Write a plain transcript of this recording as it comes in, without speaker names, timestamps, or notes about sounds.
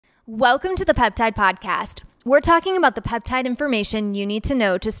Welcome to the Peptide Podcast. We're talking about the peptide information you need to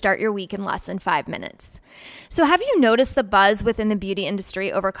know to start your week in less than 5 minutes. So have you noticed the buzz within the beauty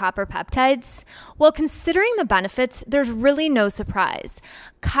industry over copper peptides? Well, considering the benefits, there's really no surprise.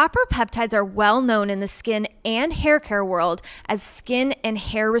 Copper peptides are well known in the skin and hair care world as skin and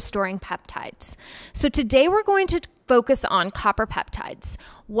hair restoring peptides. So today we're going to focus on copper peptides,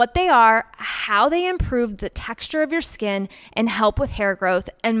 what they are, how they improve the texture of your skin and help with hair growth,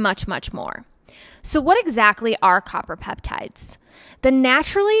 and much, much more. So what exactly are copper peptides? The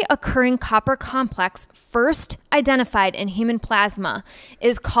naturally occurring copper complex first identified in human plasma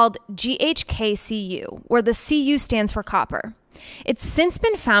is called GHK-Cu, where the Cu stands for copper. It's since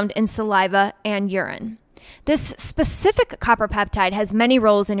been found in saliva and urine. This specific copper peptide has many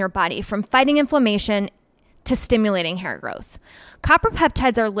roles in your body, from fighting inflammation to stimulating hair growth. Copper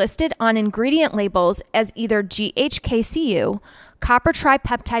peptides are listed on ingredient labels as either GHK-Cu, copper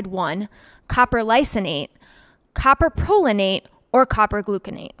tripeptide 1, copper lysate, copper prolinate, or copper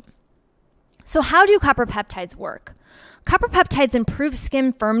gluconate. So how do copper peptides work? Copper peptides improve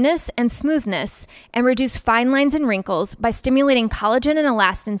skin firmness and smoothness and reduce fine lines and wrinkles by stimulating collagen and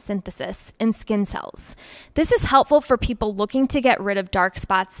elastin synthesis in skin cells. This is helpful for people looking to get rid of dark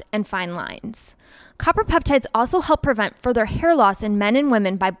spots and fine lines. Copper peptides also help prevent further hair loss in men and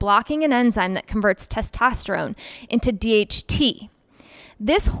women by blocking an enzyme that converts testosterone into DHT.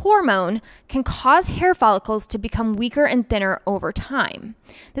 This hormone can cause hair follicles to become weaker and thinner over time.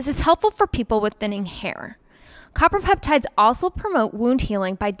 This is helpful for people with thinning hair. Copper peptides also promote wound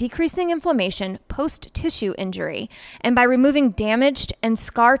healing by decreasing inflammation post-tissue injury and by removing damaged and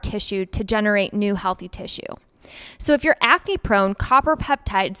scar tissue to generate new healthy tissue. So if you're acne prone, copper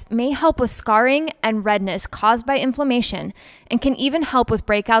peptides may help with scarring and redness caused by inflammation and can even help with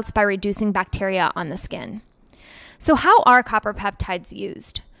breakouts by reducing bacteria on the skin. So how are copper peptides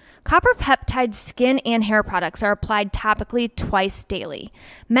used? Copper peptide skin and hair products are applied topically twice daily.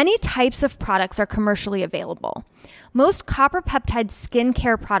 Many types of products are commercially available. Most copper peptide skin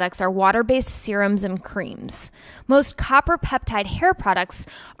care products are water-based serums and creams. Most copper peptide hair products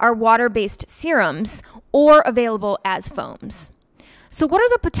are water-based serums or available as foams. So what are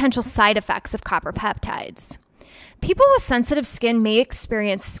the potential side effects of copper peptides? People with sensitive skin may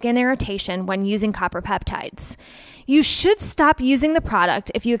experience skin irritation when using copper peptides. You should stop using the product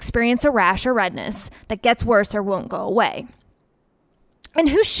if you experience a rash or redness that gets worse or won't go away. And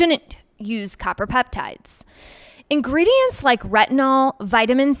who shouldn't use copper peptides? Ingredients like retinol,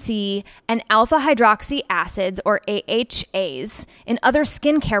 vitamin C, and alpha hydroxy acids, or AHAs, in other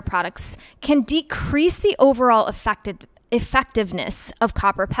skincare products can decrease the overall effectiveness of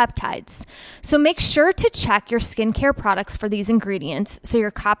copper peptides. So make sure to check your skincare products for these ingredients so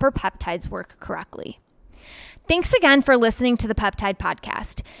your copper peptides work correctly. Thanks again for listening to the Peptide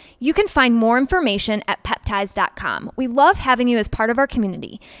Podcast. You can find more information at peptides.com. We love having you as part of our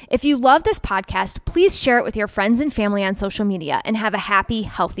community. If you love this podcast, please share it with your friends and family on social media and have a happy,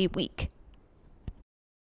 healthy week.